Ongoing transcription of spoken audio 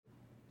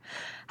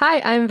Hi,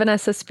 I'm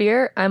Vanessa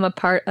Spear. I'm a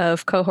part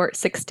of Cohort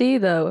 60,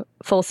 the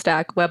full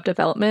stack web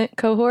development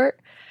cohort.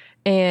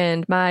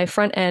 And my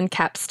front end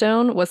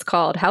capstone was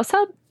called House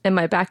Hub, and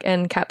my back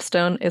end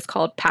capstone is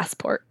called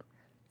Passport.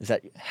 Is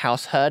that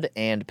House HUD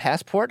and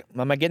Passport?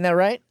 Am I getting that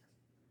right?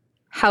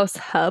 House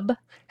Hub.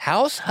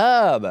 House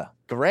Hub.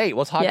 Great.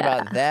 We'll talk Yeah.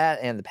 about that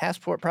and the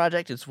Passport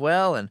project as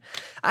well. And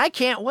I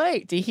can't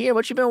wait to hear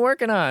what you've been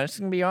working on. It's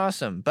going to be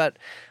awesome. But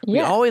we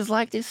Yeah. always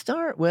like to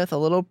start with a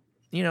little,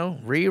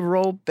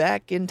 re-roll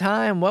back in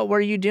time. What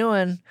were you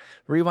doing?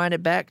 Rewind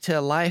it back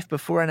to life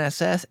before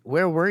NSS.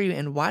 Where were you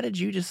and why did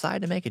you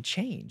decide to make a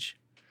change?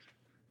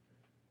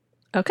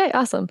 Okay,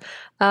 awesome.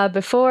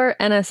 Before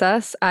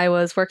NSS, I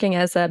was working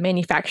as a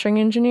manufacturing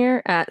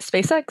engineer at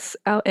SpaceX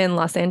out in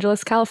Los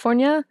Angeles,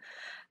 California.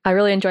 I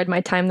really enjoyed my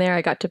time there.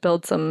 I got to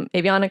build some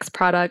avionics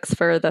products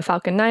for the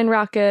Falcon 9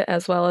 rocket,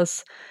 as well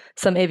as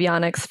some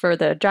avionics for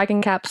the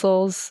Dragon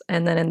capsules.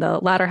 And then in the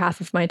latter half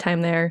of my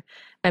time there,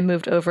 I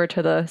moved over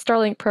to the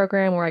Starlink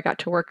program where I got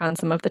to work on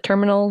some of the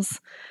terminals.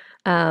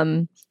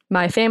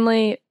 My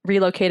family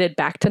relocated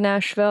back to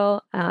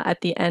Nashville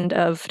at the end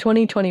of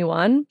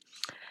 2021.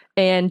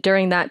 And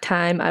during that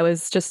time, I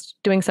was just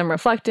doing some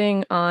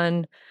reflecting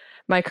on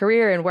my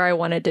career and where I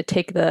wanted to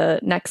take the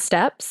next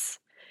steps.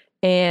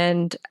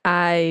 And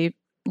I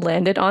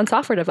landed on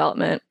software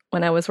development.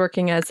 When I was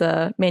working as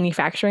a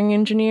manufacturing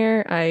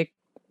engineer, I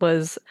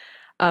was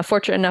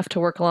fortunate enough to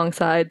work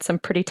alongside some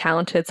pretty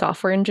talented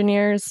software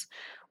engineers,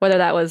 whether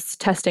that was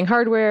testing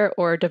hardware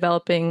or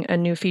developing a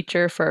new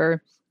feature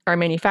for our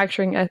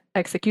manufacturing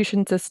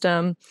execution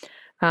system.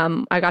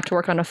 I got to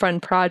work on a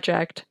fun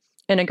project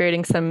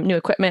integrating some new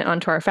equipment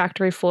onto our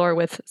factory floor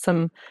with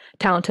some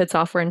talented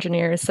software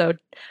engineers. So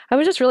I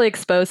was just really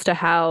exposed to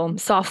how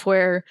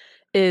software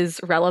is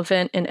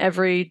relevant in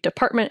every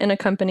department in a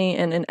company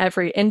and in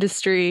every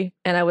industry.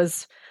 And I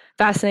was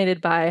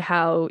fascinated by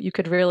how you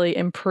could really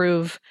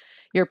improve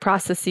your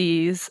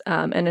processes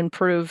and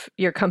improve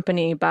your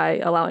company by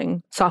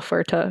allowing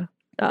software to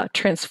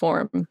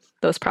transform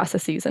those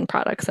processes and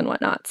products and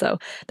whatnot. So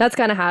that's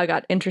kind of how I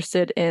got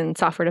interested in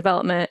software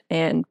development.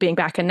 And being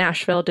back in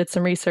Nashville, did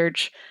some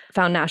research,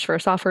 found Nashville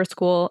Software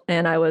School,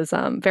 and I was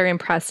very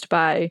impressed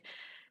by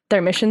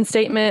their mission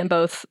statement,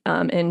 both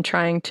in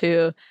trying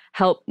to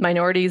help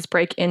minorities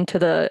break into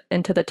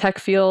the tech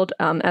field,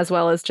 as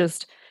well as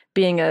just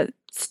being a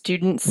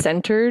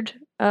student-centered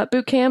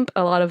boot camp.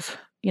 A lot of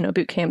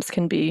boot camps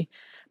can be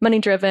money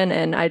driven,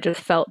 and I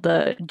just felt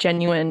the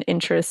genuine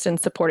interest in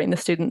supporting the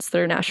students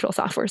through Nashville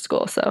Software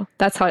School. So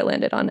that's how I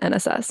landed on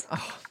NSS.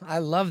 Oh, I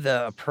love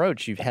the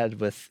approach you've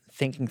had with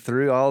thinking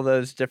through all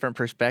those different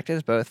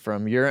perspectives, both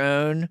from your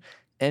own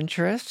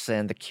interests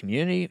and the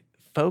community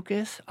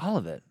focus, all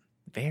of it.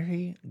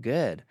 Very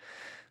good.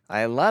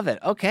 I love it.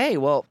 Okay,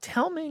 well,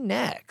 tell me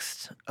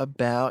next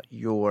about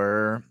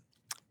your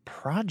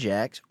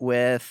project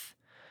with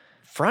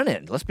front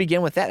end. Let's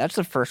begin with that. That's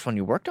the first one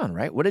you worked on,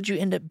 right? What did you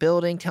end up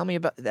building? Tell me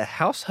about the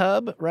House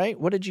Hub, right?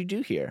 What did you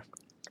do here?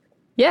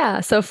 Yeah,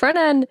 so front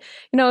end,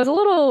 I was a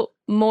little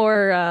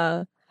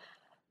more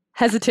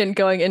hesitant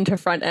going into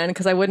front end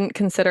because I wouldn't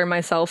consider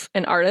myself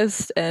an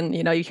artist. And,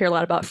 you hear a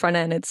lot about front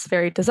end, it's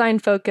very design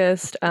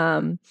focused.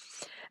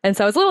 And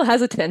so I was a little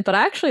hesitant, but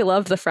I actually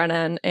loved the front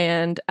end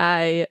and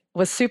I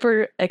was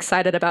super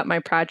excited about my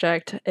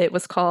project. It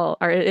is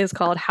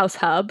called House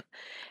Hub.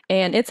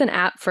 And it's an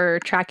app for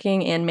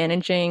tracking and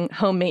managing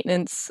home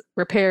maintenance,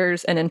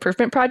 repairs, and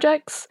improvement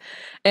projects.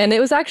 And it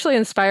was actually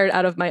inspired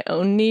out of my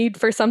own need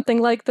for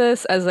something like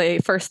this as a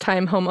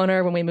first-time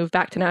homeowner when we moved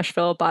back to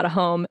Nashville, bought a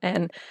home,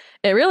 and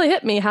it really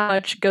hit me how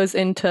much goes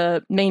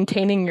into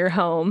maintaining your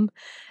home.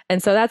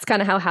 And so that's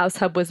kind of how House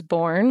Hub was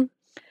born.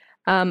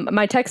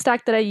 My tech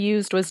stack that I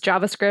used was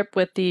JavaScript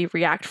with the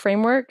React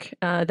framework,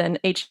 then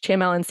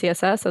HTML and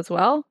CSS as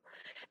well.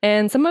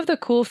 And some of the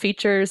cool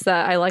features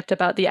that I liked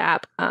about the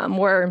app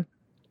were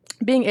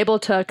being able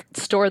to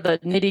store the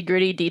nitty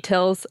gritty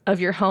details of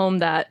your home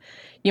that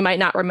you might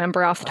not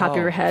remember off the top of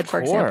your head. For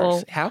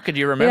example, How could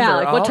you remember? yeah,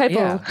 like what type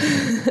Yeah.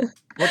 of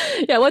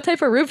yeah, what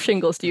type of roof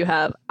shingles do you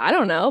have? I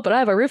don't know, but I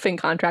have a roofing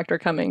contractor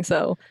coming,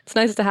 so it's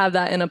nice to have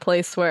that in a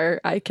place where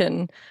I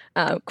can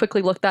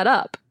quickly look that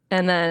up.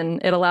 And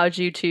then it allowed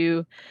you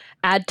to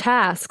add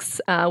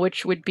tasks,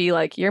 which would be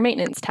like your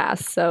maintenance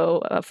tasks.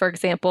 So, for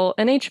example,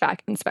 an HVAC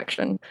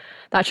inspection.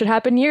 That should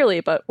happen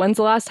yearly, but when's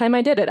the last time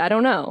I did it? I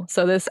don't know.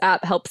 So this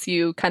app helps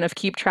you kind of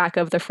keep track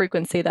of the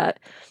frequency that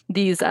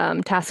these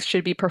tasks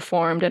should be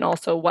performed and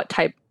also what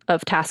type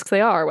of tasks they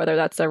are, whether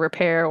that's a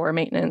repair or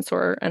maintenance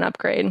or an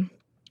upgrade.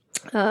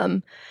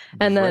 And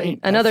then Great.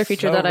 another That's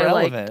feature so that I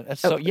like. relevant.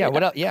 That's so yeah.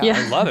 What else? Yeah,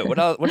 I love it.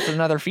 What's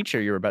another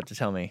feature you were about to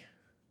tell me?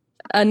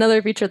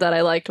 Another feature that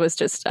I liked was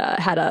just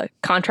had a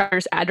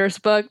contractor's address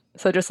book.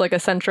 So just like a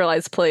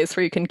centralized place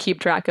where you can keep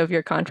track of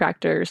your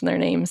contractors and their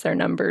names, their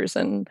numbers,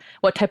 and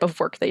what type of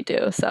work they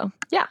do. So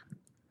yeah.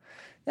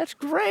 That's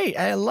great.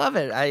 I love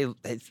it.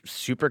 It's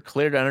super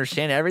clear to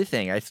understand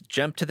everything. I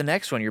jumped to the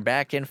next one. You're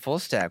back in full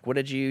stack. What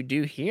did you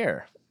do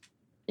here?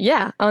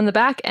 Yeah, on the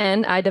back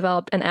end, I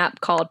developed an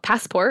app called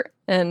Passport,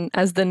 and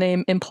as the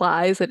name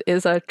implies, it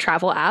is a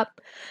travel app,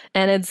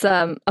 and it's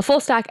a full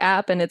stack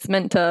app, and it's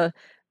meant to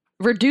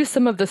reduce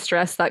some of the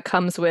stress that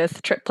comes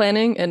with trip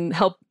planning and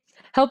help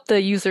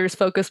the users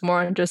focus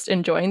more on just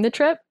enjoying the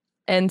trip.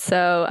 And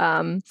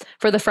so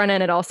for the front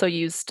end, it also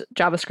used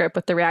JavaScript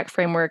with the React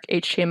framework,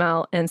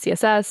 HTML, and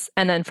CSS.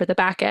 And then for the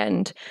back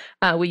end,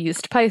 we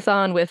used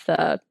Python with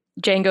the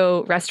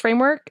Django REST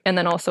framework, and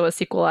then also a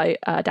SQLite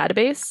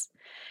database.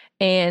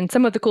 And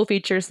some of the cool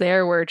features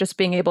there were just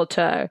being able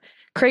to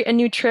create a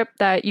new trip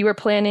that you were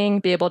planning,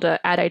 be able to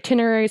add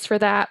itineraries for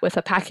that with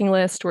a packing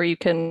list where you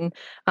can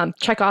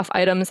check off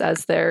items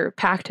as they're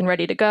packed and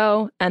ready to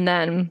go. And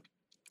then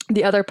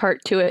the other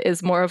part to it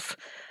is more of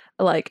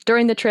like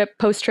during the trip,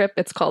 post trip,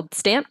 it's called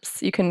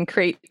stamps. You can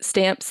create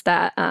stamps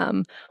that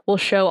will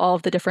show all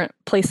of the different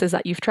places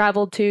that you've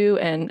traveled to,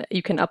 and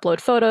you can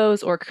upload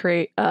photos or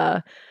create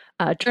a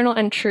journal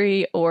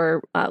entry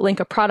or link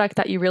a product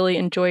that you really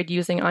enjoyed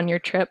using on your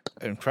trip.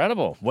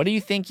 Incredible. What do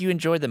you think you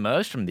enjoyed the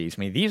most from these?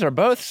 I mean, these are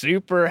both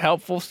super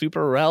helpful,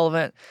 super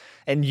relevant,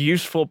 and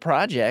useful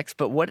projects,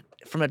 but what,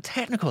 from a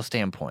technical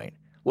standpoint,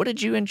 what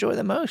did you enjoy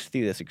the most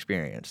through this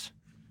experience?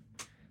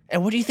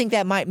 And what do you think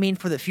that might mean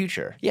for the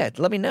future? Yeah,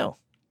 let me know.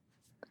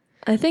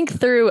 I think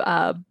through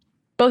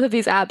both of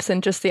these apps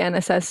and just the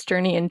NSS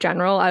journey in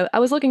general, I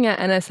was looking at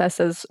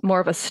NSS as more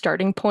of a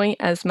starting point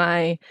as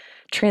my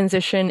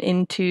transition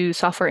into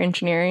software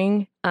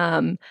engineering.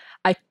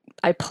 I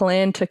I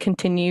plan to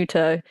continue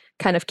to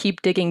kind of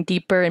keep digging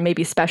deeper and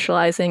maybe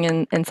specializing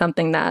in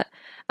something that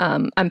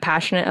I'm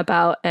passionate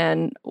about.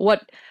 And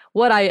what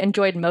I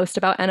enjoyed most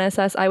about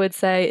NSS, I would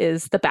say,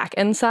 is the back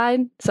end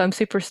side. So I'm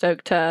super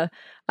stoked to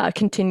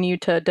continue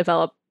to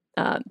develop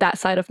that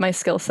side of my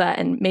skill set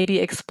and maybe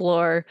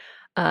explore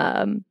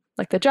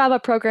like the Java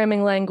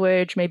programming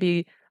language,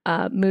 maybe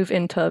move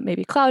into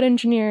maybe cloud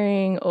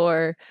engineering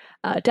or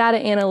data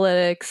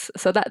analytics.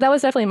 So that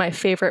was definitely my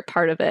favorite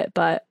part of it.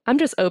 But I'm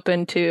just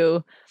open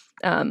to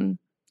um,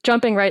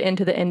 jumping right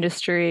into the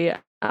industry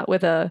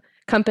with a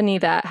company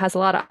that has a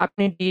lot of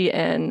opportunity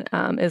and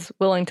is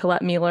willing to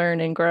let me learn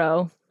and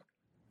grow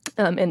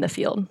in the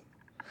field.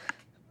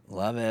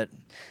 Love it.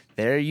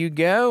 There you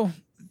go.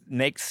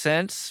 Makes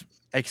sense.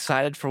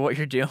 Excited for what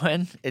you're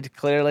doing. It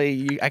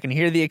clearly, I can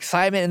hear the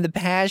excitement and the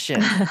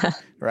passion,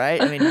 right?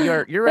 I mean,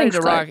 you're ready Thanks,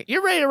 to Clark. rock.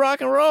 You're ready to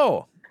rock and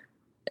roll.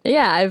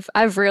 Yeah,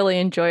 I've really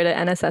enjoyed it.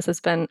 NSS has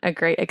been a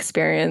great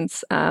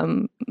experience.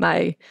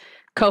 My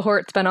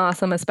cohort's been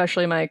awesome,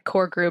 especially my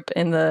core group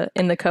in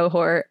the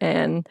cohort,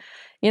 and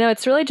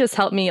it's really just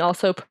helped me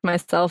also put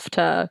myself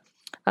to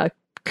uh,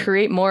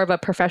 create more of a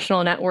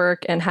professional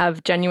network and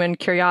have genuine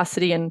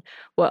curiosity in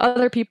what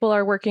other people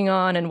are working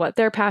on and what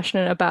they're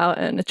passionate about,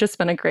 and it's just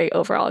been a great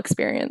overall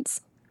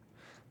experience.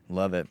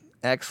 Love it.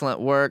 Excellent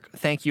work.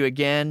 Thank you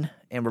again,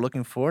 and we're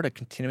looking forward to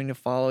continuing to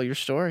follow your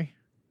story.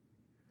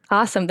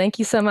 Awesome. Thank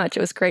you so much.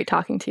 It was great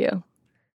talking to you.